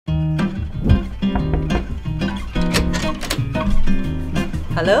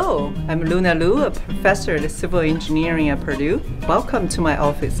Hello, I'm Luna Lu, a professor at civil engineering at Purdue. Welcome to my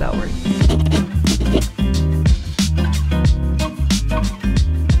office hour.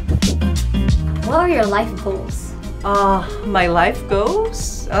 What are your life goals? My life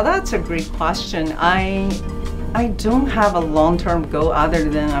goals? That's a great question. I don't have a long-term goal other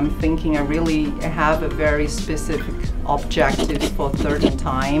than I'm thinking I really have a very specific objective for a certain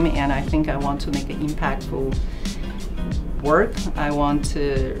time, and I think I want to make an impactful work. I want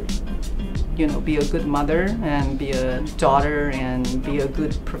to, be a good mother and be a daughter and be a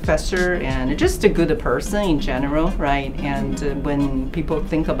good professor and just a good person in general, right? And when people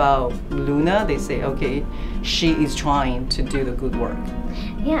think about Luna, they say, okay, she is trying to do the good work.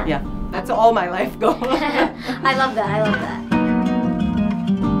 Yeah. Yeah, that's all my life goal. I love that.